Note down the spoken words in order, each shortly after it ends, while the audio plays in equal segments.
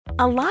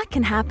A lot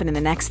can happen in the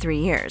next 3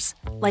 years.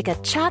 Like a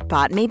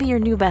chatbot may be your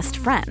new best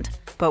friend.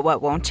 But what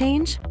won't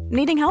change?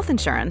 Needing health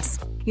insurance.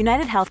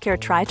 United Healthcare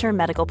Tri-Term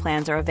Medical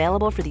Plans are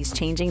available for these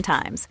changing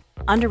times.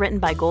 Underwritten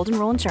by Golden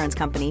Rule Insurance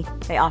Company,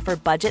 they offer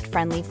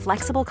budget-friendly,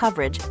 flexible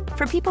coverage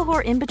for people who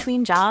are in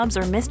between jobs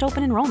or missed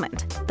open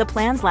enrollment. The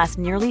plans last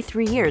nearly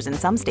 3 years in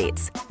some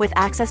states, with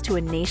access to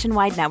a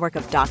nationwide network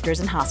of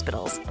doctors and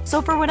hospitals.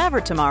 So for whatever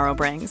tomorrow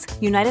brings,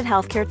 United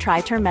Healthcare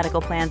Tri-Term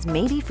Medical Plans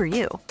may be for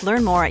you.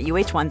 Learn more at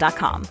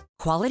uh1.com.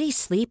 Quality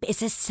sleep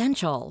is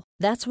essential.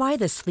 That's why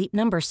the Sleep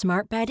Number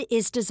Smart Bed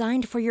is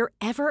designed for your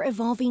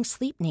ever-evolving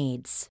sleep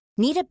needs.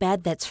 Need a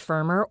bed that's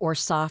firmer or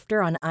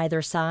softer on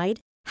either side?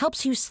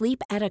 Helps you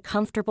sleep at a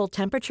comfortable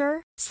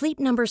temperature? Sleep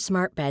Number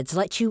Smart Beds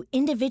let you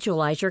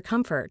individualize your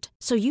comfort,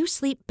 so you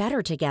sleep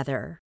better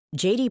together.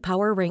 J.D.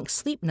 Power ranks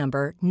Sleep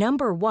Number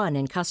number 1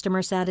 in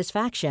customer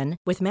satisfaction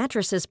with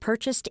mattresses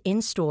purchased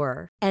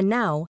in-store. And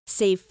now,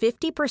 save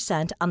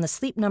 50% on the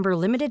Sleep Number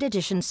Limited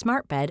Edition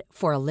Smart Bed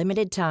for a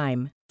limited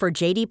time. For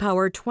J.D.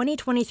 Power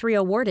 2023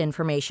 award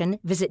information,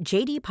 visit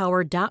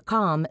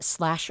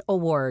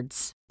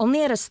jdpower.com/awards.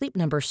 Only at a Sleep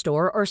Number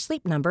store or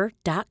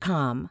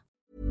sleepnumber.com.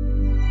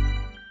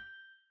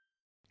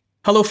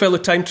 Hello fellow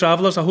time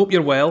travellers, I hope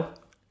you're well.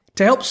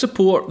 To help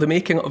support the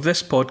making of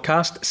this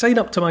podcast, sign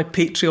up to my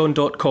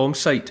patreon.com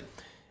site,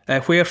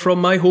 where from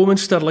my home in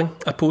Stirling,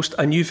 I post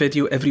a new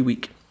video every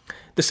week.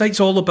 The site's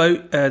all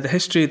about the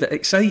history that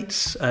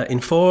excites,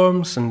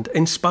 informs and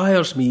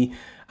inspires me,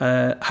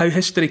 how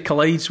history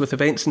collides with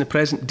events in the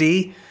present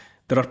day.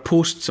 There are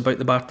posts about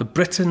the birth of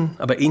Britain,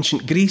 about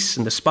ancient Greece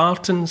and the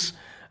Spartans,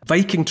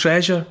 Viking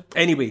treasure.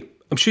 Anyway,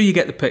 I'm sure you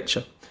get the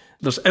picture.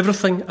 There's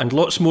everything and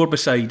lots more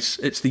besides.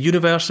 It's the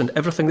universe and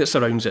everything that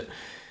surrounds it.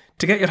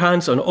 To get your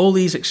hands on all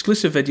these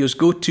exclusive videos,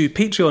 go to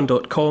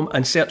patreon.com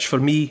and search for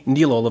me,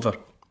 Neil Oliver.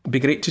 It'd be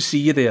great to see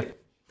you there.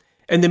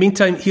 In the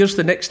meantime, here's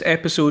the next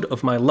episode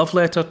of my love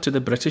letter to the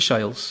British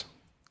Isles.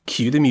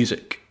 Cue the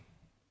music.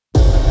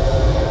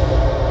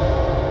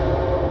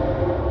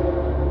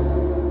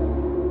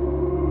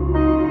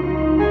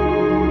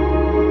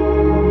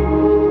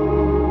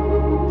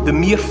 The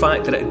mere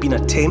fact that it had been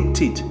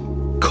attempted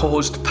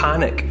caused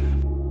panic.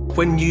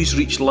 When news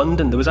reached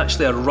London, there was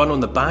actually a run on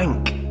the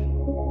bank.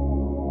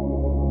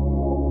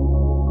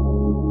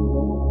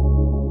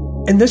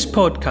 In this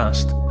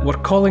podcast, we're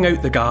calling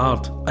out the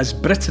guard as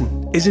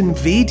Britain is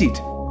invaded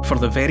for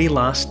the very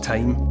last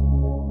time.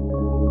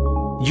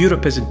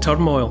 Europe is in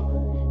turmoil.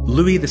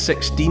 Louis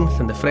XVI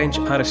and the French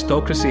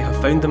aristocracy have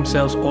found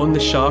themselves on the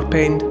sharp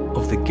end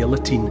of the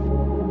guillotine.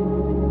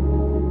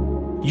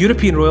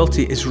 European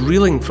royalty is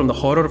reeling from the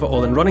horror of it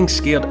all and running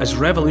scared as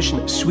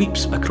revolution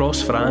sweeps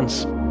across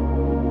France.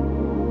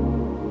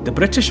 The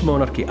British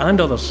monarchy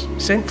and others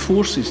sent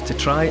forces to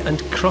try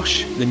and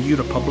crush the new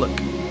republic.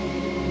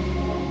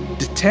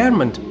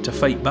 Determined to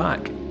fight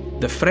back,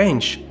 the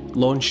French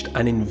launched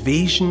an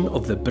invasion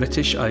of the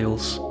British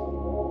Isles.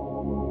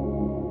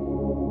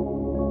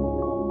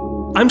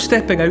 I'm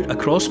stepping out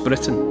across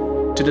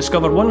Britain to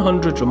discover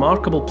 100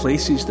 remarkable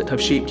places that have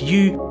shaped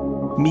you,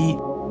 me,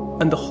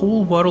 and the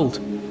whole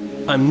world.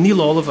 I'm Neil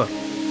Oliver,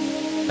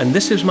 and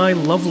this is my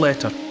love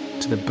letter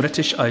to the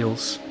British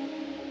Isles.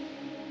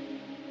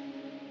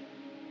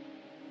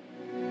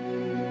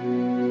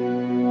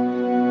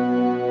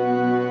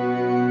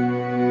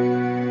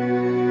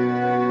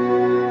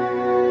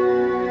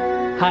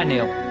 Hi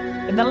Neil.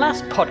 In the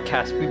last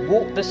podcast we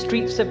walked the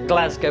streets of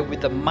Glasgow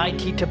with the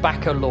mighty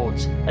tobacco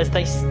lords as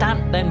they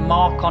stamped their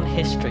mark on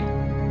history.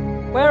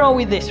 Where are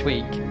we this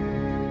week?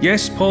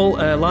 Yes, Paul,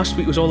 last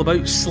week was all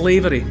about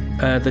slavery,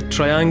 the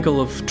triangle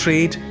of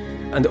trade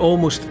and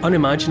almost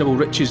unimaginable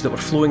riches that were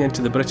flowing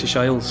into the British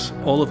Isles,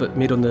 all of it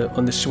made on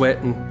the sweat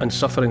and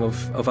suffering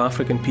of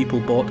African people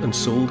bought and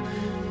sold.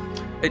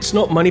 It's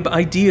not money but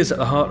ideas at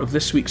the heart of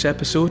this week's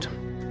episode.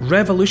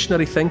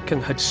 Revolutionary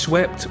thinking had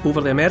swept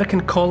over the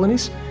American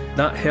colonies.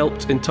 That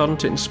helped in turn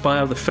to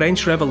inspire the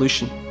French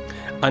Revolution.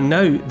 And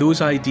now those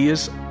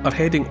ideas are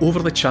heading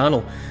over the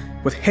Channel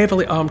with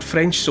heavily armed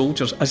French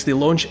soldiers as they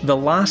launch the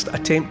last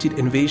attempted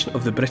invasion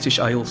of the British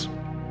Isles,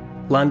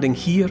 landing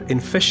here in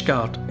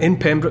Fishguard in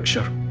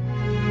Pembrokeshire.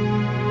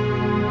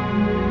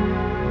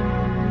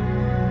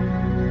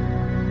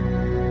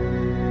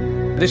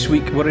 This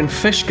week we're in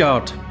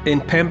Fishguard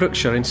in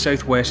Pembrokeshire in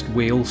southwest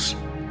Wales.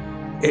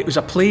 It was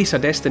a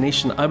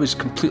destination I was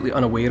completely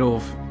unaware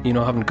of. You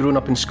know, having grown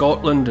up in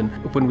Scotland, and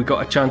when we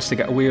got a chance to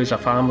get away as a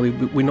family,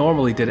 we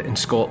normally did it in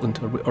Scotland,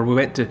 or we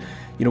went to,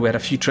 you know, we had a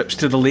few trips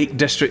to the Lake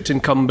District in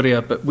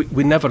Cumbria, but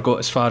we never got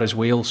as far as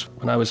Wales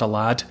when I was a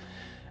lad.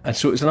 And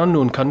so it was an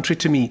unknown country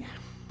to me.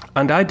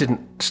 And I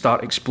didn't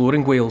start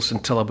exploring Wales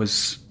until I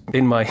was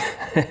in my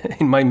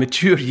in my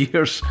mature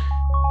years.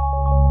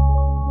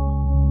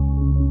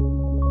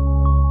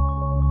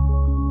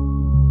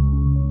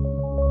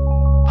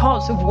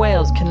 Parts of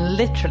Wales can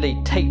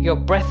literally take your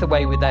breath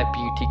away with their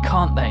beauty,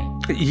 can't they?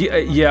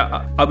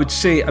 Yeah, I would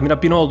say, I've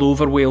been all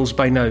over Wales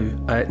by now,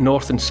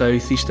 north and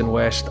south, east and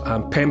west.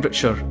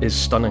 Pembrokeshire is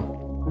stunning.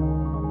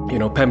 You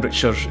know,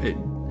 Pembrokeshire,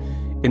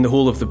 in the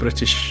whole of the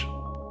British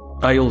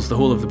Isles, the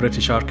whole of the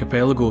British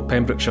archipelago,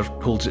 Pembrokeshire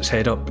holds its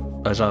head up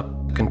as a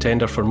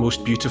contender for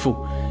most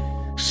beautiful.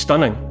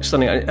 Stunning,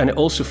 and it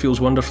also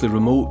feels wonderfully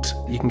remote.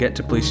 You can get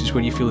to places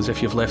where you feel as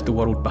if you've left the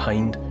world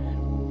behind.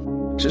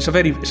 So it's a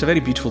very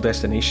beautiful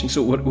destination.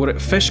 So we're at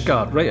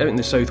Fishguard, right out in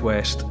the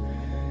southwest.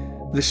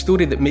 The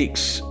story that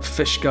makes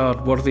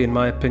Fishguard worthy, in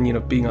my opinion,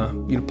 of being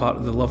a part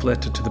of the love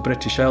letter to the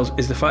British Isles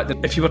is the fact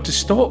that if you were to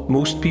stop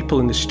most people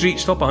in the street,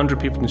 stop 100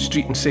 people in the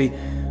street and say,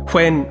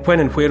 when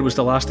and where was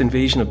the last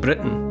invasion of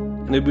Britain?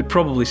 And they would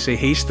probably say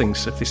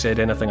Hastings, if they said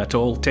anything at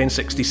all,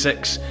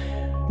 1066,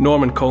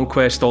 Norman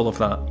conquest, all of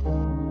that.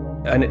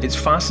 And it's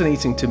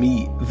fascinating to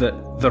me that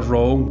they're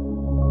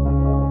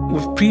wrong.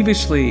 We've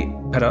previously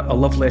had a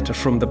love letter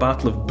from the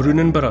Battle of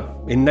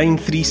Brunanburh in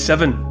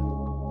 937,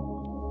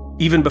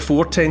 even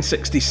before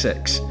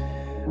 1066.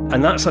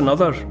 And that's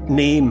another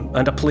name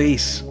and a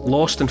place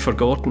lost and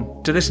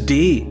forgotten. To this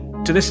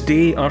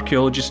day,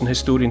 archaeologists and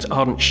historians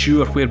aren't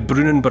sure where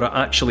Brunanburh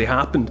actually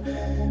happened.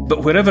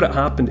 But wherever it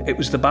happened, it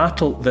was the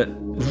battle that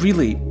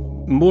really,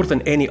 more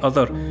than any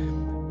other,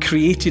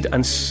 created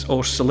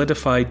or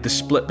solidified the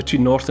split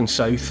between north and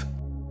south.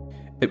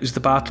 It was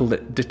the battle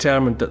that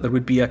determined that there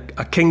would be a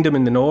kingdom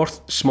in the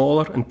north,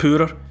 smaller and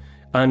poorer,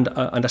 and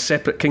a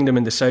separate kingdom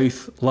in the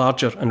south,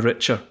 larger and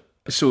richer.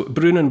 So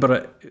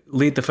Brunanburh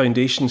laid the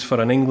foundations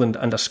for an England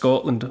and a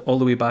Scotland all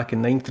the way back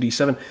in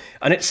 937,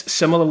 and it's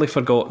similarly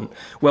forgotten.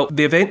 Well,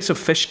 the events of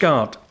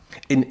Fishguard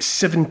in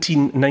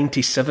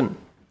 1797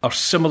 are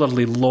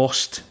similarly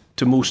lost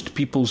to most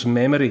people's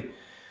memory.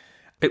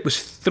 It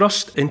was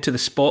thrust into the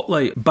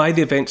spotlight by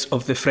the events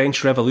of the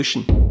French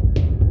Revolution.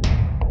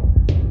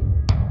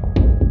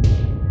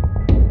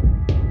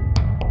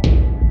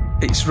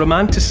 It's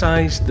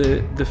romanticised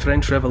the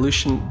French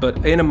Revolution,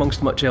 but in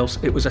amongst much else,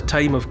 it was a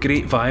time of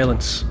great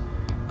violence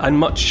and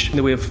much in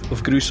the way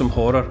of gruesome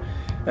horror.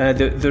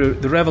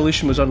 The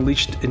revolution was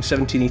unleashed in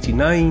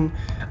 1789.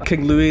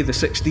 King Louis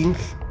XVI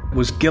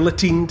was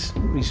guillotined,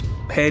 his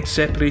head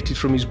separated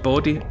from his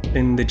body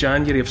in the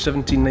January of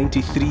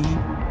 1793.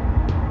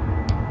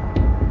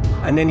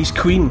 And then his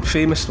queen,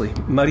 famously,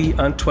 Marie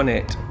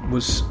Antoinette,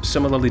 was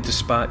similarly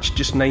dispatched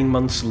just 9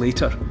 months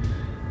later.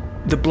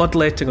 The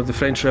bloodletting of the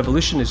French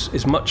Revolution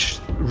is much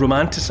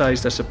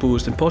romanticised, I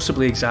suppose, and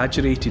possibly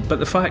exaggerated, but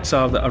the facts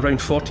are that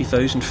around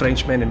 40,000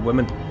 French men and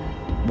women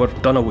were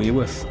done away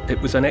with. It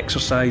was an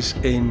exercise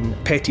in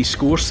petty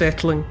score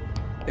settling.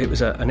 It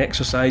was an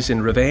exercise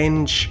in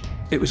revenge.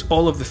 It was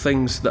all of the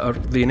things that are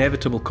the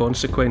inevitable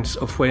consequence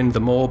of when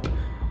the mob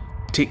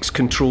takes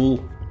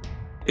control,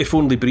 if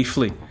only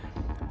briefly,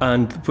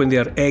 and when they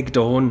are egged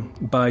on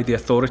by the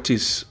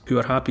authorities who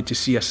are happy to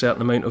see a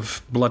certain amount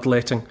of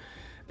bloodletting.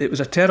 It was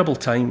a terrible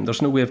time.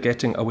 There's no way of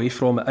getting away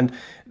from it. And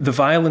the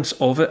violence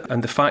of it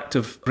and the fact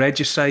of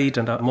regicide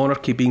and a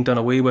monarchy being done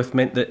away with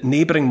meant that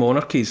neighbouring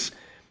monarchies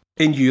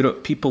in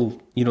Europe, people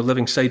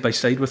living side by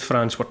side with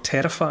France, were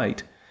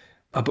terrified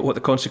about what the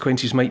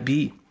consequences might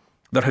be.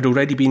 There had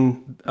already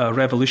been a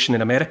revolution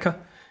in America.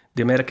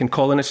 The American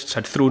colonists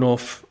had thrown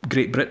off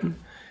Great Britain.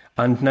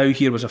 And now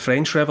here was a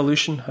French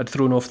revolution, had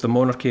thrown off the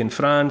monarchy in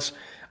France.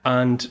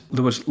 And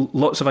there was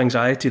lots of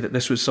anxiety that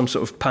this was some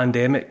sort of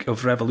pandemic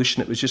of revolution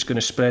that was just going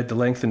to spread the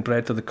length and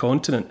breadth of the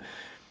continent.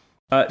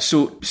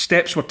 So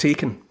steps were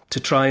taken to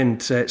try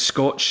and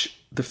scotch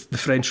the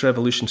French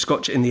Revolution,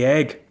 scotch it in the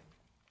egg,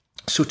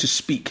 so to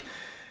speak,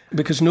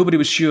 because nobody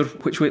was sure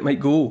which way it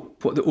might go,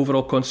 what the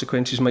overall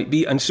consequences might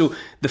be. And so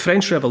the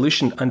French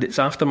Revolution and its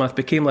aftermath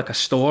became like a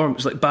storm. It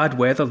was like bad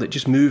weather that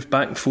just moved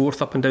back and forth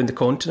up and down the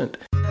continent.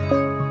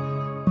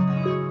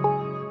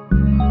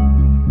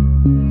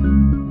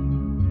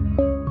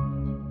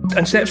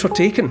 And steps were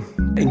taken.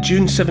 In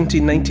June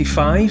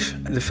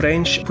 1795, the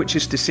French, which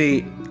is to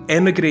say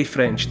émigré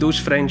French, those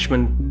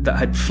Frenchmen that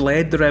had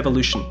fled the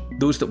revolution,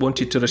 those that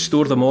wanted to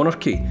restore the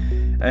monarchy,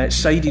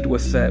 sided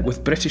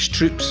with British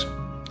troops.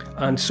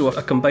 And so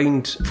a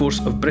combined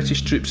force of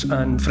British troops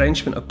and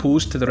Frenchmen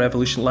opposed to the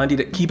revolution landed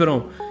at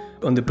Quiberon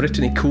on the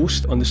Brittany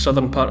coast, on the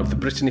southern part of the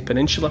Brittany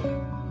Peninsula,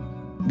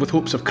 with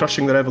hopes of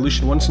crushing the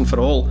revolution once and for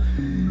all.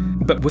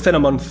 But within a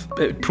month,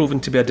 it had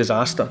proven to be a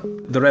disaster.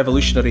 The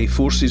revolutionary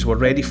forces were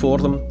ready for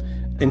them,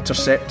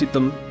 intercepted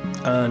them,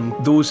 and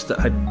those that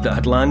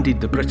had landed,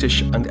 the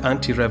British and the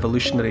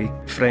anti-revolutionary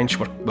French,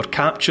 were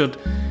captured.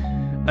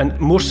 And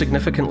more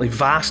significantly,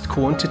 vast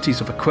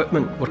quantities of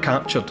equipment were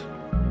captured.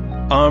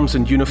 Arms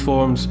and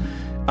uniforms,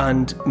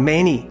 and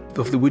many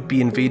of the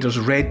would-be invaders'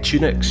 red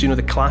tunics,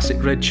 the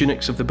classic red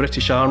tunics of the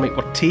British Army,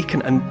 were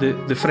taken, and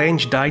the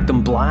French dyed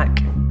them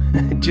black,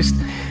 just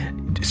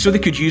so they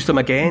could use them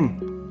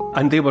again.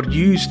 And they were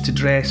used to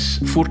dress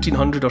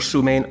 1,400 or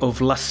so men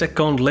of La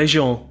Seconde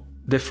Légion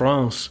de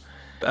France.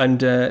 And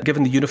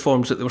given the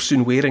uniforms that they were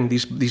soon wearing,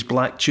 these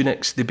black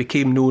tunics, they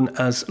became known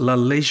as La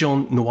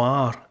Légion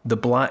Noire, the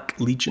Black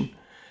Legion.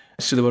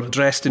 So they were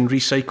dressed in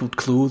recycled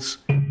clothes.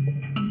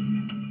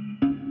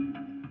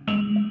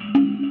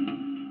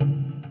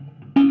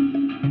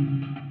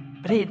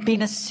 But it had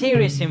been a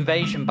serious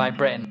invasion by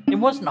Britain. It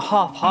wasn't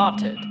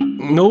half-hearted.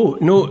 No,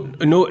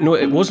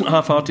 it wasn't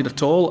half-hearted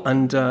at all.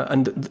 And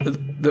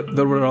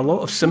there were a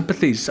lot of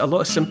sympathies. A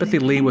lot of sympathy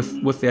lay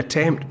with the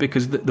attempt,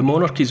 because the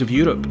monarchies of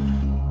Europe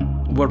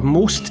were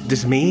most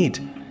dismayed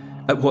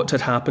at what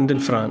had happened in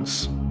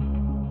France.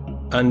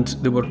 And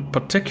they were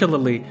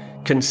particularly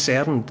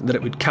concerned that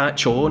it would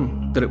catch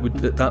on,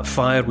 that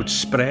fire would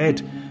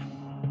spread.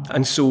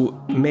 And so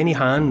many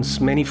hands,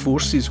 many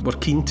forces were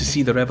keen to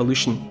see the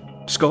revolution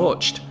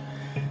scorched.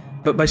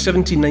 But by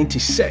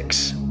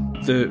 1796,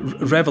 the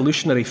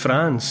revolutionary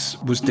France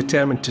was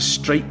determined to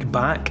strike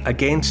back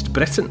against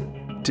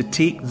Britain, to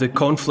take the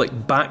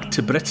conflict back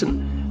to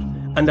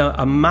Britain. And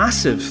a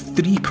massive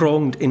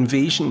three-pronged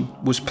invasion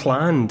was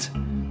planned.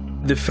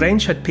 The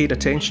French had paid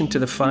attention to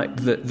the fact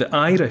that the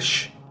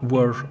Irish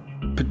were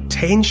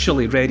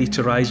potentially ready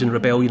to rise in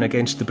rebellion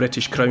against the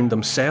British Crown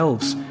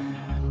themselves.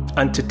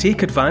 And to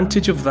take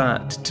advantage of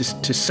that,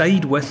 to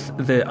side with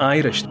the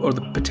Irish, or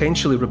the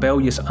potentially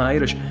rebellious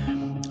Irish,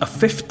 a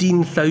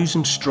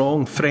 15,000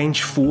 strong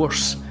French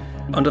force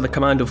under the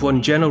command of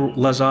one General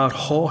Lazare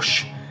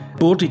Hoche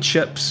boarded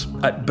ships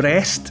at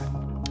Brest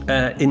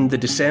in the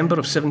December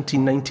of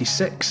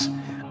 1796,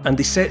 and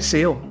they set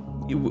sail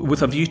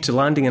with a view to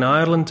landing in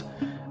Ireland.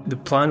 The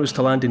plan was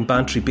to land in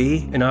Bantry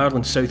Bay in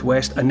Ireland's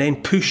southwest, and then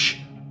push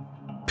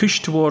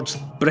towards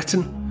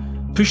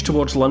Britain, push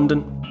towards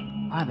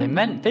London. Wow, they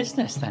meant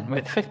business then,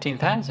 with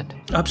 15,000.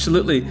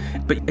 Absolutely,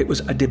 but it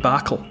was a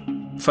debacle.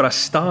 For a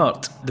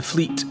start, the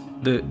fleet,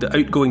 the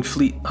outgoing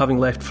fleet, having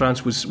left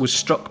France, was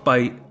struck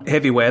by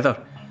heavy weather.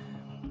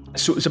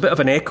 So it was a bit of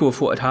an echo of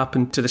what had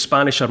happened to the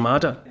Spanish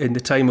Armada in the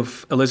time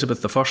of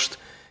Elizabeth I.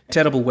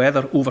 Terrible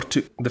weather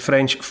overtook the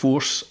French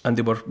force, and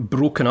they were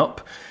broken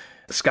up,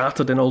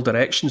 scattered in all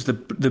directions. The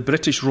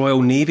British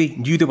Royal Navy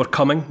knew they were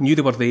coming, knew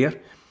they were there.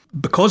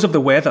 Because of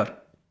the weather,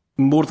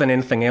 more than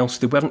anything else,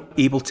 they weren't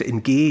able to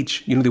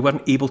engage. They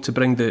weren't able to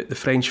bring the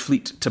French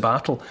fleet to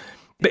battle.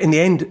 But in the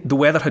end, the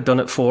weather had done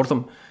it for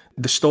them.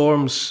 The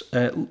storms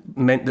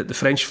meant that the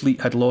French fleet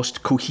had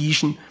lost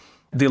cohesion.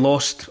 They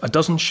lost a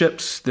dozen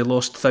ships. They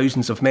lost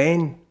thousands of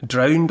men,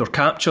 drowned or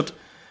captured.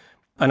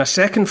 And a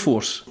second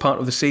force, part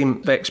of the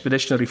same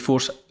expeditionary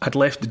force, had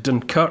left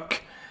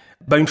Dunkirk,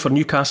 bound for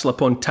Newcastle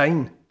upon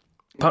Tyne.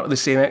 Part of the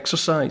same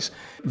exercise.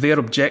 Their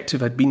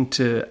objective had been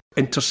to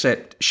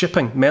intercept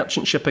shipping,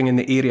 merchant shipping in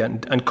the area,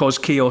 and cause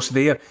chaos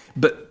there.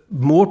 But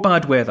more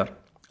bad weather,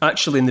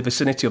 actually in the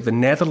vicinity of the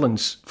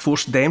Netherlands,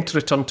 forced them to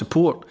return to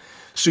port.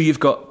 So you've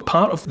got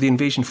part of the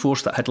invasion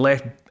force that had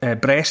left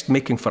Brest,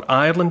 making for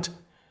Ireland,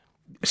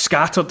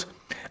 scattered.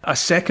 A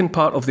second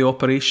part of the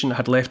operation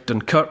had left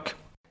Dunkirk,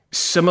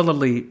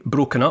 similarly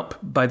broken up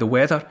by the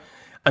weather.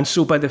 And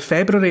so by the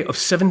February of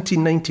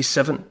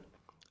 1797,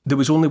 there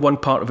was only one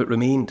part of it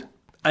remained.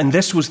 And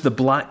this was the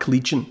Black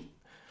Legion.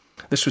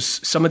 This was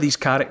some of these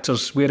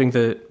characters wearing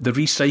the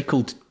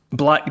recycled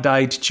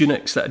black-dyed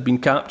tunics that had been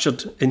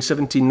captured in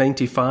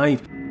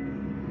 1795.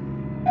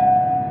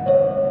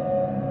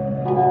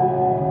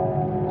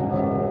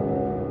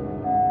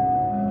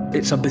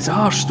 It's a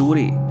bizarre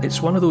story.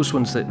 It's one of those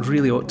ones that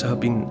really ought to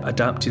have been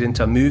adapted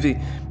into a movie.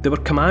 They were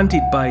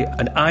commanded by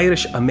an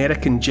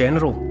Irish-American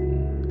general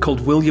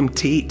called William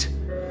Tate.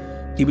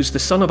 He was the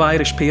son of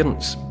Irish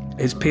parents.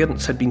 His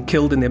parents had been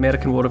killed in the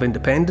American War of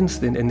Independence,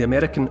 in the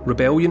American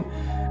Rebellion.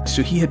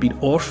 So he had been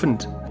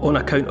orphaned on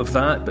account of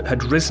that, but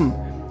had risen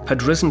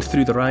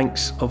through the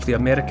ranks of the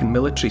American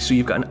military. So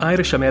you've got an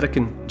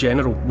Irish-American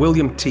general,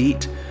 William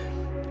Tate,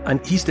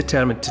 and he's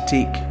determined to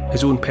take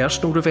his own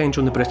personal revenge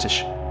on the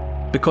British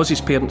because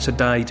his parents had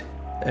died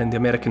in the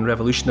American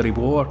Revolutionary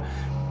War.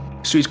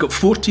 So he's got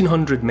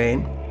 1,400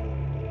 men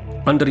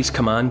under his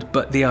command,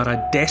 but they are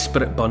a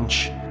desperate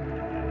bunch.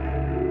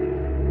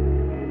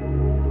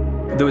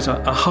 There was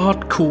a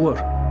hard core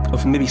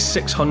of maybe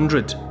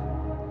 600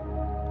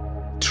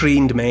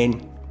 trained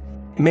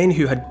men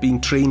who had been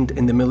trained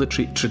in the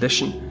military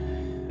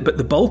tradition. But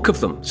the bulk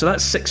of them, so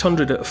that's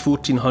 600 out of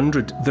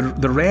 1,400,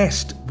 the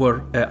rest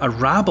were a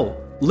rabble,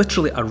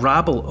 literally a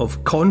rabble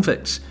of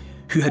convicts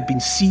who had been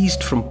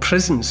seized from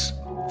prisons,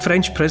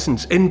 French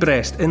prisons, in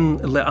Brest, in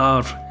Le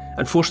Havre,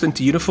 and forced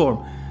into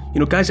uniform.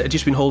 Guys that had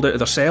just been hauled out of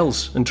their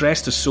cells and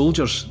dressed as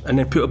soldiers and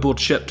then put aboard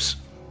ships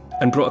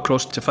and brought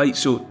across to fight.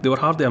 So they were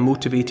hardly a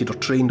motivated or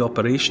trained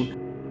operation.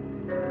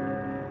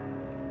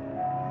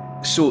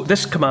 So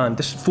this command,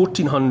 this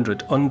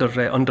 1,400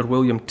 under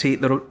William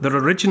Tate, their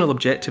original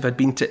objective had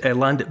been to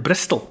land at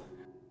Bristol,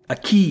 a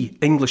key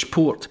English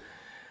port,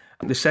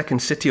 the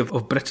second city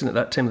of Britain at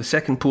that time, the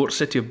second port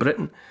city of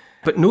Britain.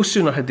 But no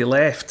sooner had they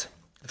left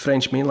the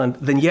French mainland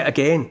than yet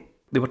again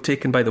they were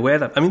taken by the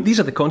weather. I mean, these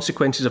are the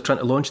consequences of trying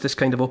to launch this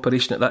kind of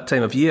operation at that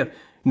time of year.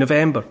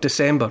 November,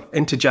 December,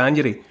 into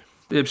January.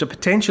 It was a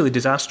potentially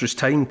disastrous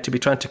time to be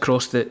trying to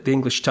cross the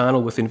English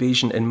Channel with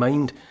invasion in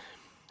mind.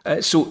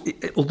 So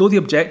although the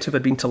objective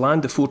had been to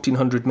land the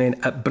 1,400 men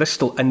at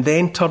Bristol and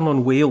then turn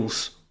on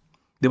Wales,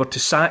 they were to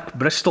sack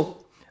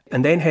Bristol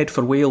and then head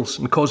for Wales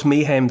and cause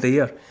mayhem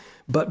there.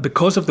 But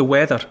because of the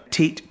weather,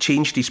 Tate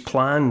changed his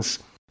plans.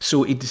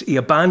 So he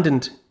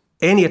abandoned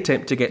any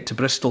attempt to get to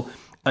Bristol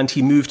and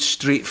he moved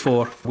straight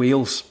for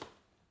Wales.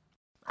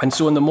 And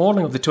so on the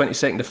morning of the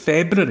 22nd of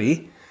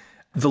February,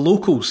 The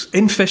locals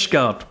in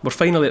Fishguard, we're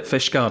finally at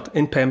Fishguard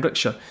in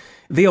Pembrokeshire,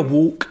 they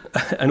awoke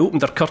and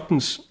opened their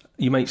curtains,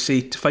 you might say,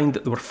 to find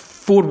that there were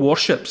 4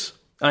 warships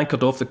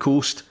anchored off the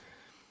coast.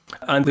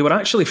 And they were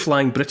actually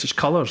flying British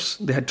colours.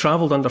 They had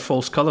travelled under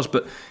false colours,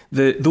 but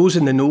those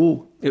in the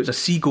know, it was a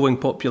seagoing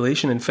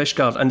population in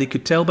Fishguard, and they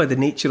could tell by the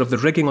nature of the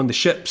rigging on the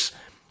ships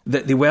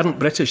that they weren't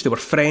British, they were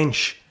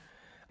French.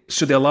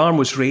 So the alarm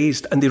was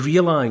raised, and they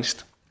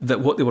realised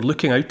that what they were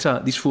looking out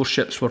at, these 4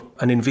 ships, were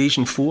an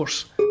invasion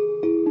force.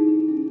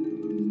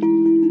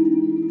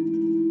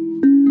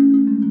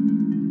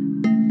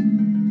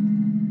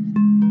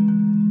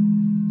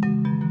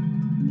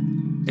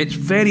 It's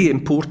very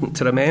important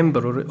to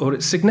remember, or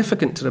it's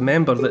significant to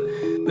remember, that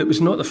it was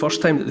not the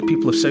first time that the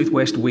people of South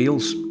West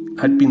Wales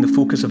had been the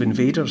focus of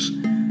invaders.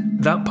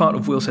 That part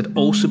of Wales had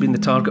also been the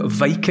target of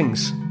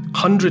Vikings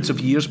hundreds of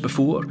years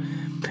before,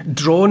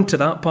 drawn to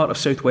that part of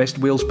South West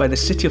Wales by the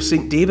city of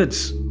St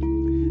David's.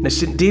 Now,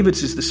 St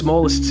David's is the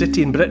smallest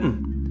city in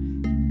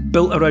Britain,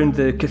 built around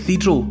the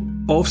cathedral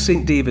of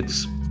St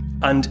David's.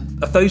 And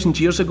 1,000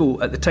 years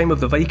ago, at the time of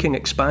the Viking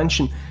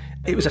expansion,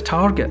 it was a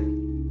target,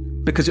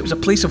 because it was a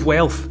place of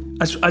wealth,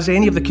 as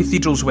any of the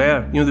cathedrals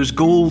were. You know, there's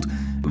gold,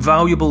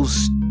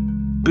 valuables,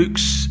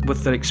 books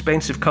with their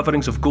expensive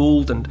coverings of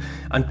gold and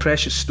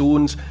precious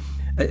stones.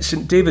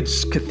 St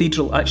David's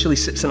Cathedral actually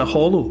sits in a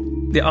hollow.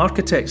 The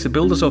architects, the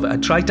builders of it,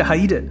 had tried to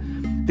hide it.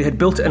 They had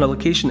built it in a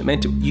location that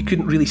meant you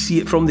couldn't really see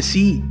it from the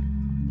sea.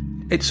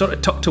 It's sort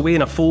of tucked away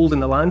in a fold in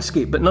the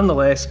landscape, but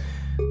nonetheless,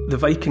 the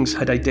Vikings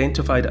had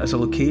identified it as a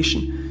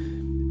location.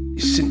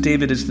 St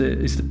David is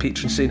the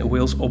patron saint of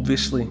Wales,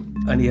 obviously,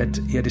 and he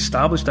had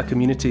established a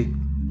community.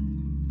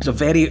 It was a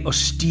very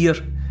austere,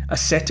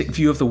 ascetic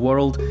view of the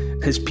world.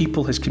 His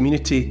people, his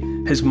community,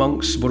 his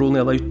monks were only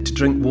allowed to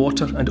drink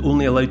water and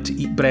only allowed to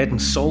eat bread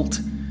and salt.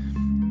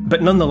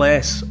 But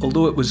nonetheless,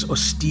 although it was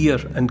austere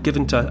and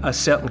given to a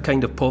certain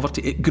kind of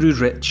poverty, it grew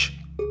rich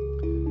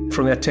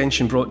from the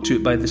attention brought to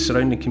it by the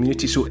surrounding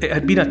community. So it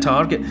had been a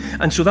target.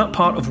 And so that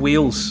part of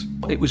Wales,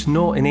 it was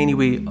not in any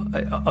way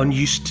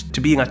unused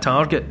to being a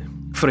target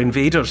for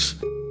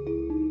invaders.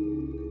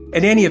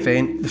 In any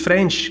event, the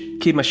French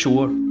came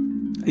ashore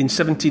in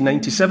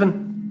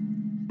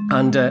 1797,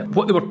 and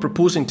what they were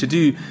proposing to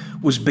do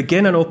was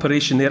begin an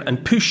operation there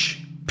and push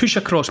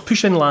across,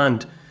 push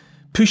inland,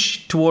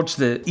 push towards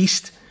the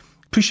east,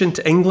 push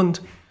into England,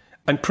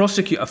 and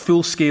prosecute a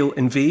full-scale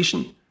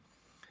invasion.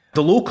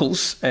 The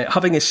locals,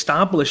 having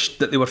established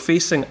that they were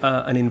facing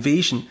an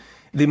invasion,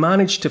 they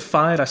managed to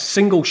fire a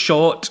single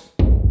shot.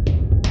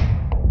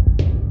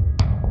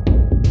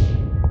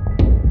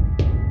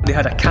 They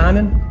had a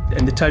cannon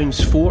in the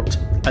town's fort,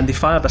 and they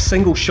fired a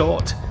single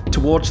shot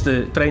towards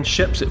the French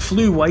ships. It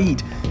flew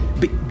wide,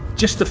 but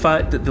just the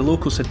fact that the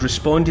locals had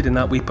responded in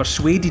that way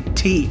persuaded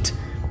Tate,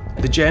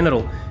 the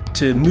general,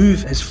 to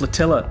move his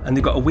flotilla, and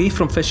they got away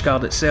from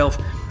Fishguard itself,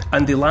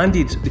 and they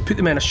put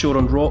the men ashore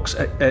on rocks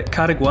at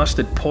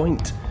Carrigwastad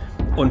Point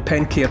on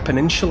Pencair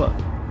Peninsula.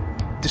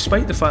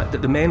 Despite the fact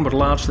that the men were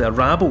largely a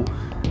rabble,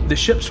 the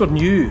ships were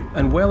new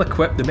and well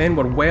equipped, the men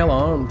were well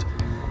armed.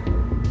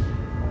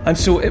 And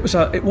so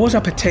it was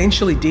a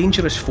potentially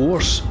dangerous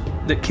force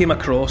that came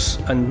across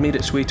and made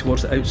its way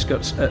towards the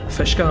outskirts at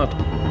Fishguard.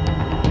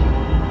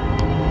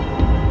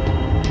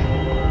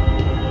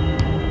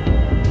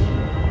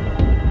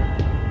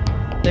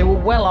 They were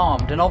well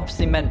armed and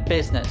obviously meant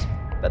business,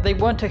 but they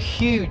weren't a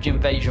huge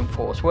invasion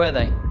force, were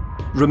they?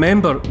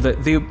 Remember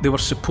that they were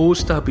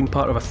supposed to have been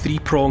part of a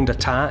 3-pronged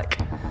attack.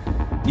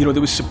 You know, there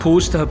was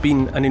supposed to have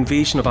been an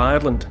invasion of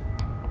Ireland,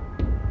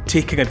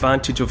 taking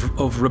advantage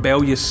of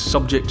rebellious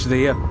subjects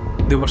there.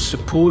 There were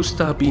supposed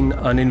to have been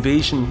an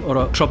invasion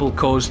or a trouble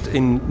caused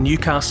in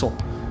Newcastle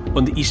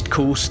on the east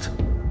coast.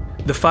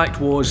 The fact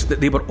was that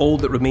they were all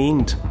that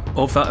remained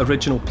of that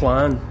original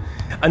plan.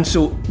 And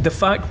so the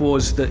fact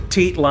was that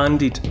Tate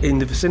landed in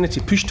the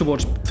vicinity, pushed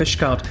towards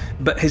Fishguard,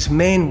 but his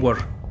men were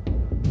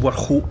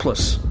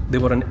hopeless. They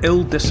were an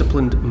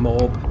ill-disciplined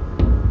mob.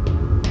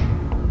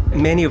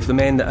 Many of the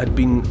men that had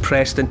been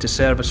pressed into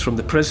service from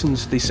the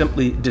prisons, they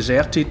simply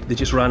deserted, they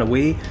just ran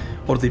away,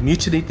 or they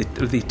mutinied,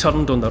 they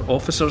turned on their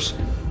officers,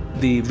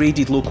 they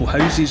raided local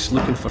houses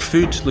looking for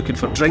food, looking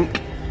for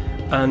drink,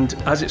 and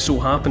as it so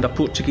happened, a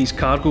Portuguese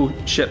cargo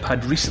ship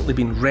had recently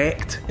been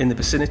wrecked in the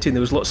vicinity, and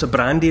there was lots of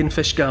brandy in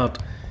Fishguard,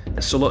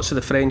 so lots of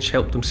the French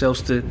helped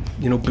themselves to,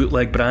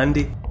 bootleg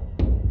brandy.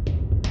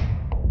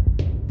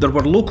 There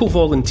were local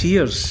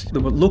volunteers,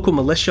 there were local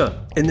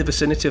militia in the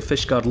vicinity of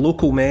Fishguard,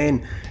 local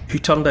men who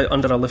turned out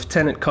under a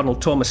Lieutenant Colonel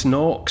Thomas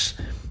Knox,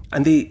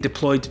 and they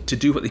deployed to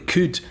do what they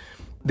could.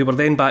 They were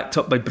then backed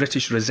up by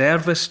British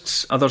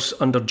reservists, others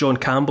under John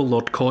Campbell,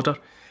 Lord Codder.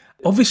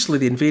 Obviously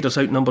the invaders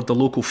outnumbered the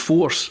local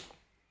force,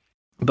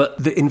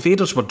 but the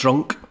invaders were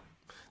drunk,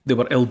 they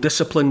were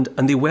ill-disciplined,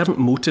 and they weren't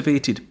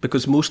motivated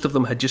because most of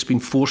them had just been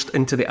forced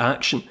into the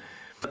action.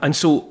 And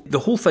so the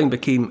whole thing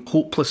became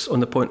hopeless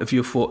on the point of view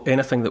of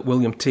anything that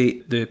William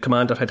Tate, the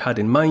commander, had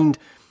in mind.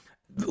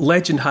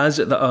 Legend has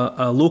it that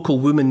a local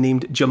woman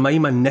named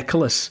Jemima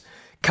Nicholas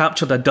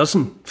captured a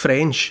dozen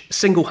French,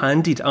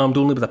 single-handed, armed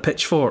only with a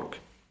pitchfork.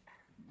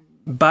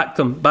 backed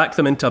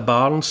them into a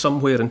barn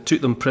somewhere and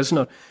took them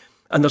prisoner.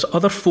 And there's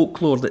other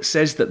folklore that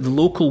says that the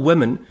local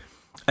women,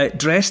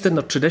 dressed in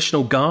their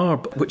traditional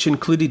garb, which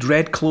included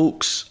red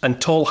cloaks and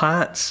tall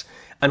hats,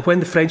 and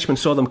when the Frenchmen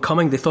saw them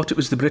coming, they thought it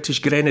was the British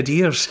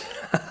Grenadiers,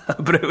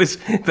 but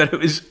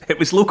it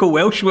was local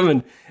Welsh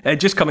women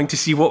just coming to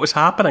see what was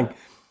happening.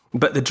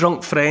 But the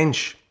drunk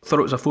French thought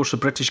it was a force of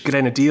British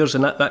Grenadiers,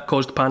 and that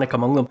caused panic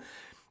among them.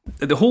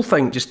 The whole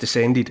thing just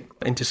descended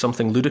into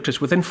something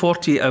ludicrous. Within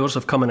 48 hours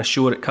of coming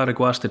ashore at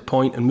Carragwasted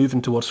Point and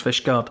moving towards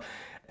Fishguard,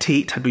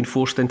 Tate had been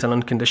forced into an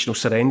unconditional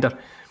surrender.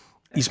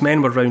 His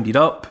men were rounded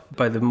up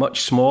by the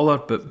much smaller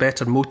but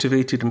better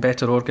motivated and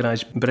better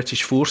organised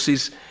British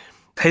forces.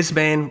 His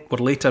men were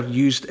later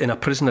used in a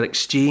prisoner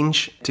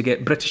exchange to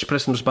get British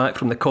prisoners back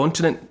from the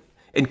continent,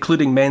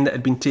 including men that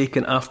had been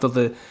taken after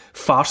the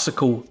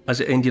farcical, as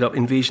it ended up,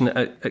 invasion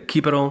at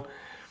Quiberon.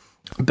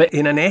 But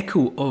in an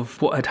echo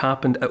of what had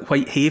happened at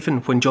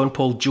Whitehaven when John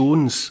Paul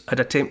Jones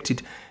had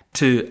attempted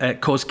to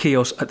cause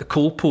chaos at the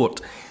coal port,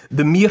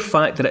 the mere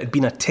fact that it had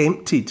been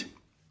attempted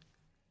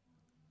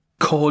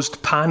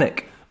caused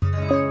panic.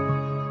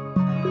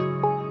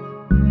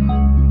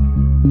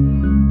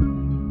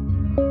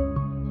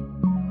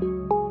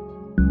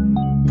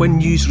 When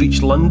news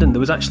reached London, there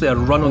was actually a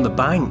run on the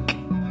bank.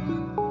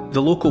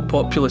 The local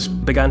populace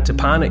began to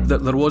panic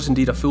that there was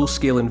indeed a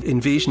full-scale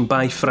invasion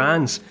by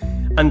France,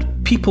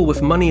 and people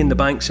with money in the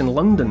banks in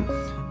London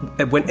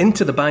went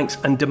into the banks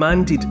and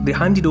they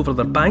handed over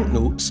their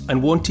banknotes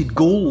and wanted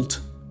gold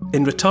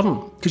in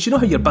return. Because you know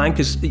how your bank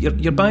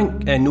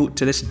note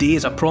to this day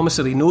is a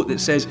promissory note that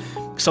says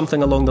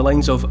something along the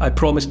lines of, I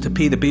promise to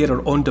pay the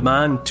bearer on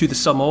demand to the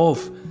sum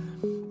of.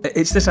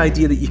 It's this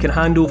idea that you can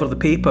hand over the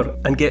paper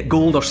and get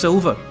gold or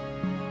silver.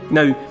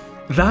 Now,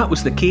 that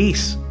was the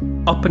case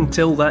up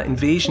until that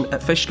invasion at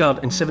Fishguard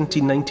in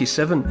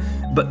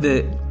 1797, but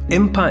the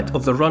impact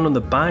of the run on the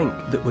bank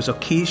that was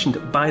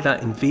occasioned by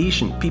that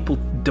invasion, people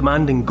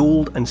demanding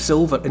gold and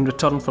silver in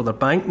return for their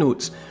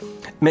banknotes,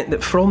 meant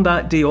that from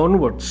that day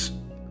onwards,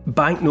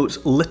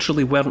 banknotes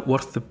literally weren't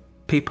worth the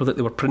paper that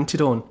they were printed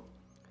on.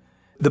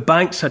 The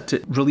banks had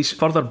to release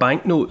further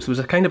banknotes. There was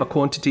a kind of a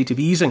quantitative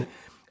easing,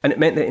 and it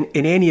meant that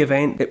in any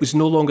event, it was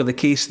no longer the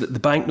case that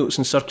the banknotes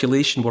in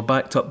circulation were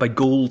backed up by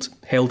gold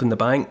held in the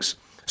banks.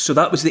 So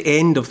that was the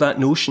end of that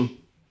notion.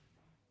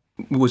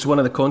 It was one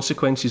of the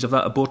consequences of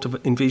that abortive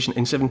invasion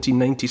in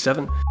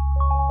 1797.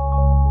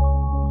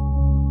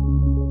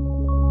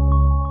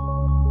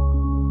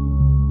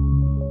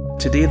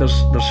 Today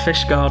there's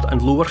Fishguard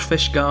and Lower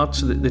Fishguard,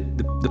 so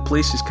the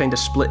place is kind of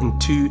split in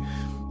two.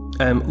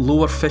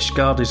 Lower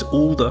Fishguard is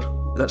older.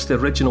 That's the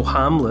original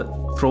hamlet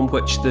from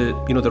which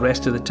the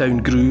rest of the town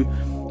grew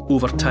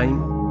over time.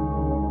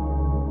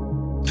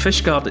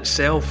 Fishguard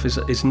itself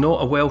is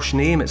not a Welsh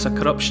name. It's a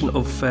corruption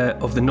of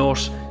the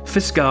Norse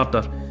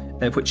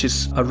Fisgarder, which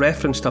is a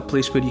reference to a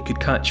place where you could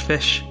catch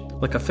fish,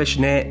 like a fish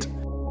net.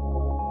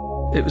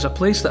 It was a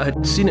place that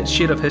had seen its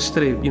share of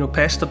history,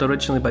 pestered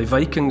originally by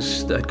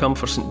Vikings that had come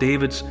for St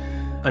David's,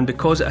 and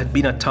because it had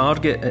been a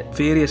target at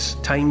various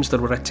times, there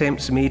were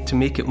attempts made to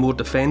make it more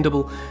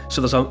defendable. So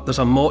there's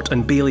a motte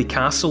and bailey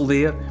castle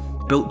there,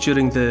 built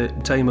during the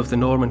time of the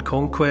Norman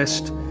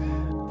conquest,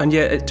 and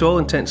yet, to all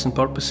intents and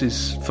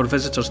purposes, for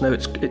visitors now,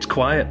 it's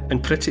quiet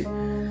and pretty.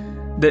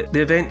 The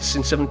events in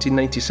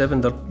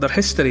 1797, they're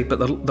history, but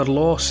they're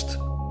lost.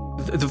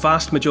 The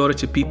vast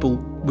majority of people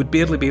would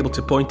barely be able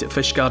to point at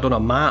Fishguard on a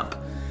map,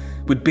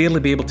 would barely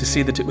be able to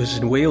say that it was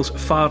in Wales,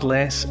 far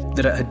less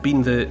that it had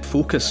been the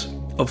focus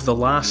of the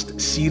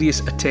last serious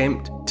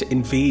attempt to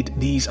invade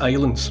these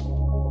islands.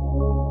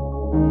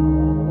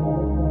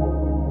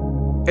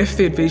 If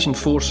the invasion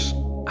force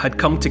had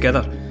come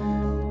together,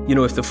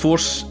 if the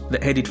force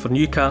that headed for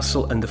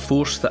Newcastle and the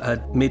force that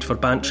had made for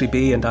Bantry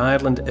Bay and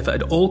Ireland, if it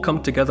had all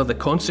come together, the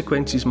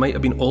consequences might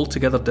have been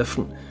altogether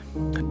different.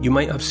 You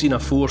might have seen a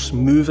force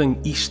moving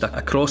east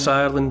across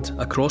Ireland,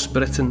 across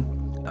Britain,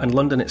 and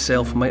London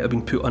itself might have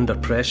been put under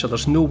pressure.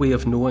 There's no way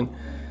of knowing.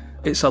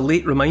 It's a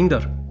late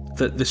reminder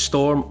that the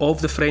storm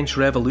of the French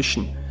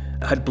Revolution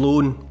had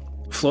blown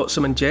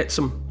flotsam and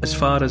jetsam as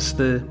far as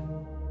the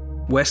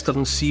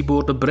western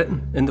seaboard of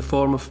Britain in the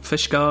form of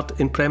Fishguard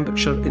in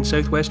Pembrokeshire in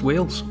southwest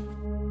Wales.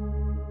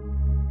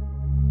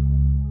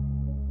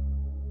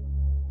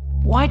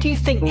 Why do you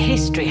think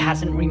history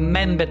hasn't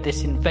remembered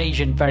this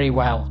invasion very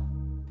well?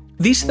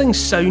 These things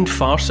sound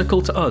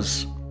farcical to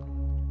us.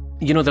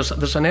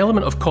 There's an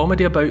element of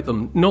comedy about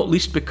them, not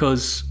least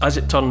because, as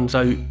it turns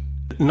out,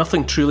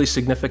 nothing truly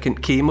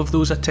significant came of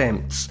those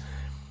attempts.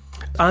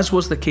 As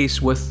was the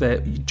case with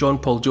John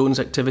Paul Jones'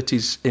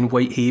 activities in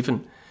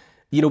Whitehaven,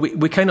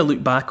 we kind of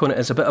look back on it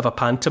as a bit of a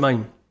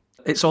pantomime.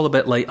 It's all a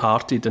bit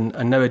light-hearted,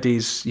 and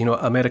nowadays,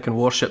 American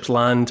warships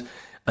land,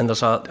 and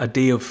there's a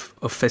day of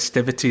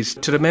festivities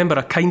to remember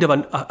a kind of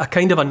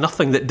a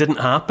nothing that didn't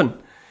happen.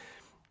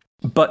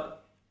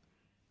 But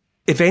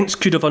events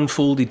could have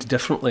unfolded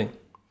differently,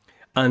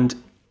 and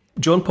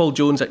John Paul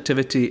Jones'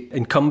 activity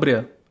in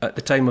Cumbria at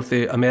the time of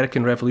the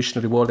American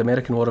Revolutionary War, the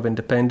American War of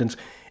Independence,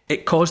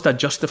 it caused a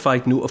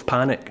justified note of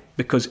panic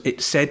because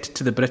it said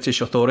to the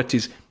British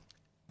authorities,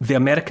 the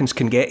Americans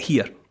can get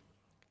here.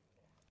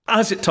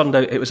 As it turned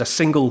out, it was a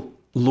single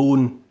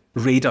lone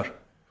raider,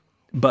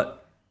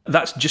 but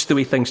that's just the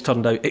way things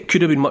turned out. It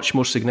could have been much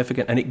more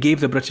significant, and it gave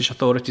the British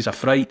authorities a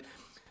fright.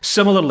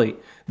 Similarly,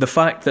 the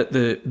fact that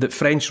the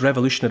French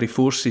revolutionary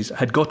forces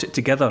had got it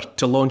together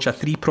to launch a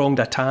three-pronged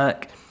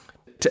attack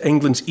to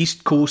England's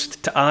east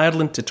coast, to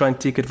Ireland to try and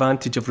take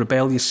advantage of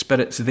rebellious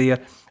spirits there,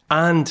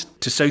 and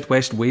to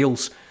southwest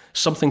Wales,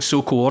 something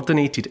so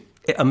coordinated,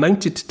 it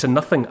amounted to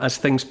nothing as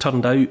things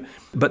turned out.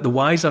 But the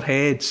wiser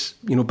heads,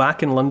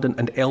 back in London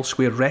and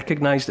elsewhere,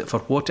 recognised it for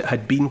what it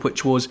had been,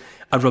 which was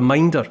a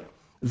reminder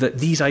that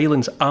these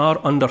islands are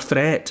under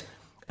threat.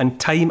 And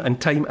time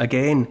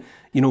again,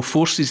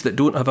 forces that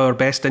don't have our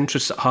best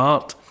interests at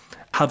heart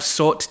have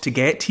sought to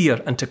get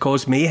here and to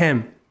cause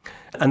mayhem.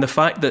 And the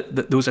fact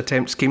that those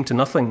attempts came to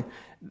nothing,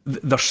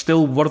 they're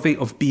still worthy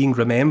of being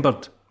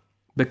remembered,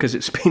 because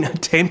it's been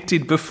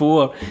attempted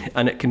before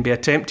and it can be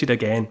attempted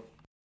again.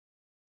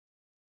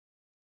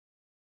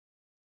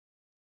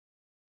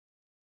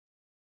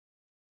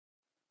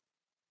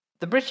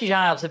 The British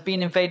Isles have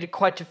been invaded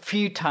quite a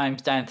few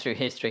times down through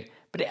history,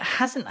 but it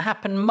hasn't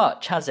happened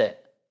much, has it?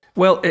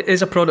 Well, it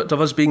is a product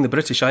of us being the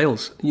British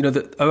Isles.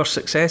 That our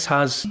success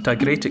has, to a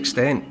great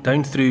extent,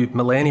 down through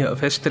millennia of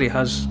history,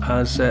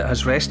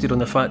 has rested on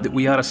the fact that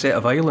we are a set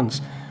of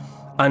islands.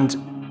 And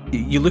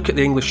you look at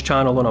the English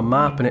Channel on a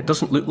map and it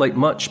doesn't look like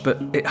much,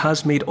 but it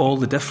has made all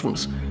the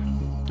difference.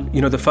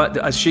 The fact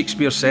that, as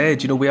Shakespeare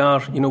said, we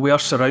are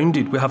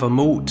surrounded, we have a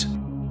moat.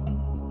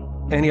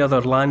 Any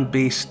other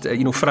land-based,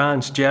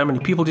 France, Germany,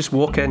 people just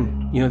walk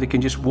in. They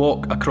can just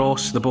walk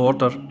across the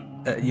border,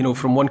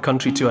 from one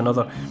country to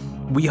another.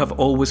 We have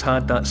always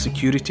had that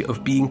security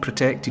of being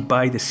protected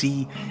by the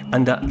sea,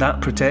 and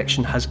that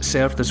protection has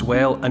served us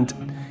well. And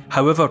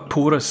however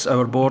porous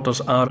our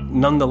borders are,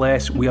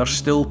 nonetheless, we are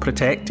still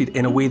protected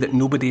in a way that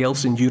nobody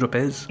else in Europe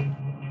is.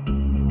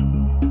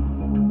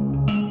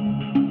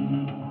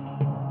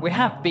 We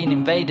have been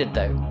invaded,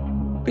 though.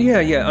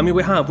 Yeah. I mean,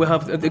 we have.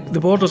 The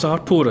borders are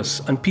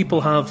porous, and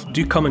people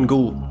do come and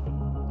go.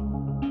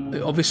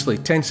 Obviously,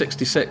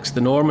 1066,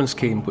 the Normans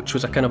came, which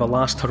was a kind of a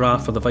last hurrah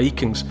for the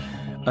Vikings.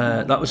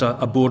 That was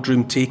a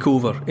boardroom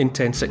takeover in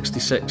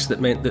 1066 that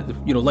meant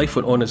that life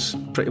went on as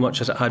pretty much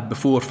as it had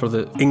before for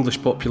the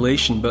English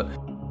population, but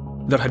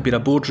there had been a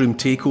boardroom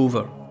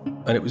takeover,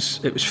 and it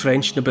was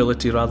French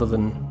nobility rather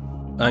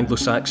than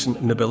Anglo-Saxon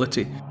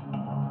nobility.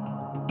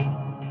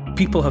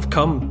 People have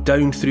come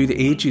down through the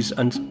ages,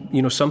 and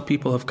some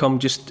people have come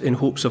just in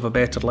hopes of a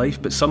better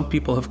life, but some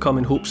people have come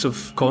in hopes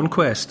of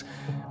conquest.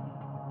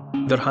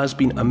 There has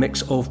been a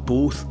mix of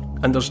both.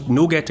 And there's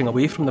no getting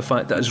away from the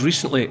fact that as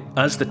recently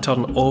as the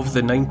turn of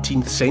the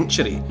 19th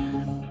century,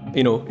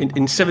 in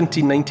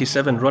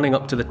 1797, running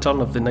up to the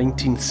turn of the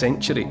 19th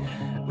century,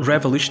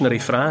 revolutionary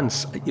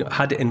France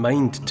had it in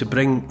mind to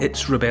bring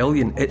its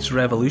rebellion, its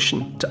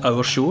revolution to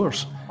our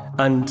shores.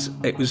 And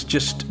it was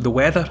just the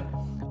weather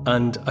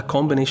and a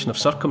combination of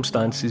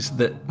circumstances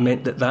that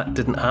meant that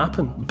didn't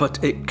happen.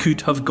 But it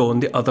could have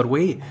gone the other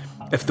way.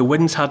 If the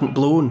winds hadn't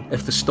blown,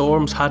 if the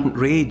storms hadn't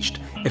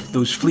raged, if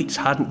those fleets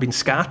hadn't been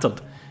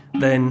scattered,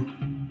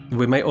 then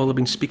we might all have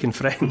been speaking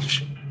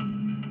French.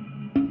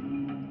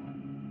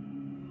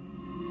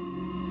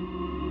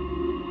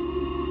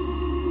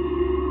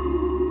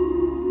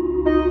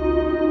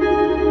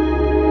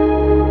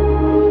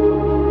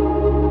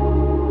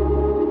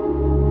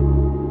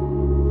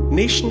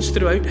 Nations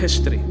throughout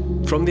history,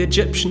 from the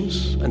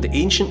Egyptians and the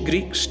ancient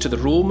Greeks to the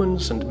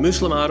Romans and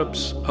Muslim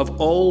Arabs, have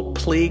all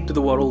plagued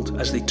the world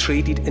as they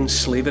traded in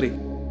slavery.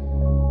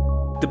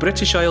 The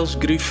British Isles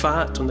grew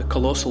fat on the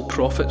colossal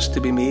profits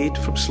to be made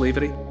from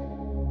slavery,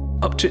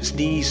 up to its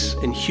knees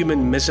in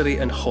human misery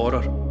and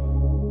horror.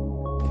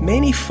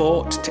 Many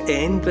fought to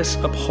end this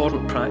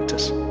abhorrent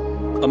practice.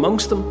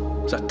 Amongst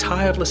them was a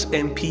tireless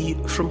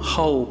MP from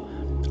Hull,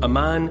 a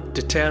man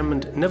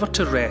determined never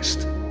to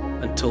rest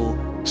until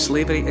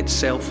slavery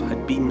itself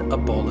had been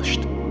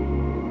abolished.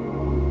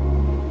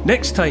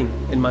 Next time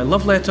in my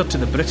love letter to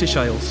the British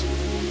Isles.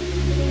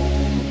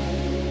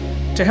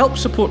 To help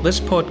support this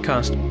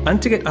podcast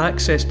and to get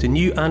access to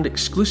new and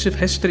exclusive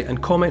history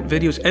and comment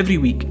videos every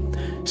week,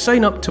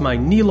 sign up to my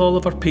Neil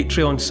Oliver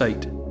Patreon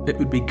site. It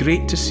would be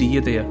great to see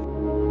you there.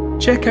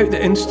 Check out the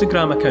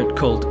Instagram account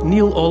called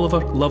Neil Oliver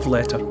Love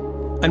Letter,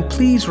 and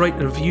please write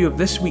a review of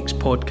this week's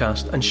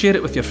podcast and share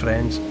it with your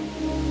friends.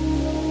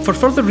 For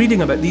further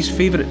reading about these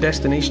favourite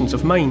destinations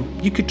of mine,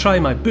 you could try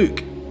my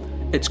book.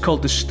 It's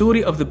called The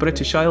Story of the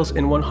British Isles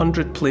in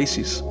 100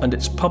 Places, and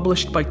it's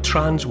published by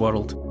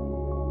Transworld.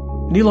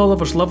 Neil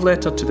Oliver's Love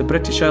Letter to the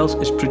British Isles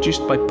is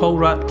produced by Paul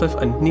Ratcliffe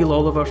and Neil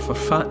Oliver for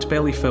Fat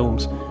Belly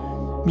Films.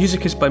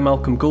 Music is by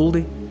Malcolm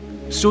Goldie.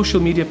 Social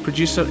media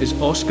producer is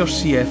Oscar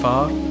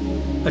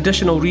CFR.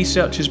 Additional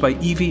research is by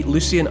Evie,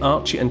 Lucian,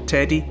 Archie and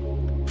Teddy.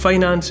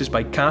 Finance is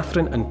by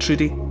Catherine and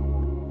Trudy.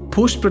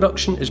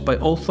 Post-production is by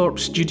Althorpe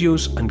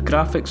Studios and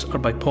graphics are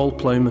by Paul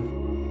Plowman.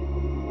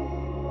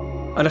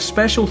 And a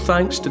special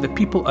thanks to the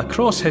people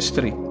across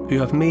history who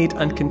have made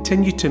and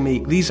continue to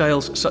make these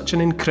Isles such an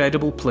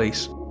incredible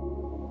place.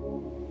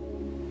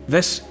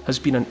 This has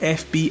been an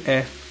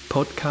FBF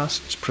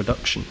Podcasts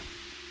production.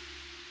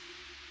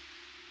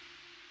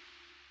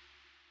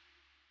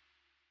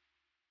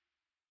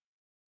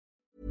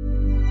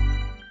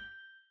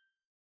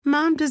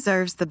 Mom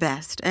deserves the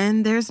best,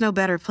 and there's no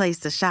better place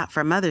to shop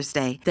for Mother's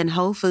Day than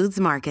Whole Foods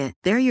Market.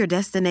 They're your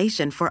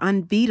destination for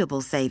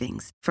unbeatable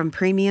savings, from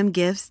premium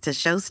gifts to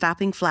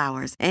show-stopping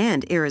flowers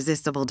and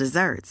irresistible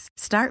desserts.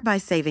 Start by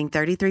saving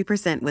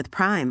 33% with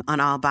Prime on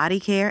all body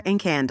care and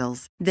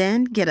candles.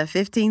 Then get a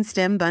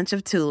 15-stem bunch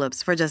of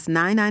tulips for just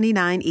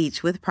 $9.99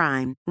 each with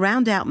Prime.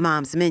 Round out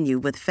Mom's menu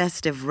with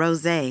festive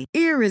rosé,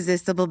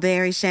 irresistible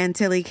berry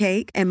chantilly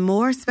cake, and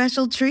more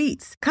special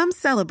treats. Come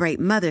celebrate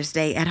Mother's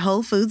Day at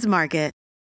Whole Foods Market.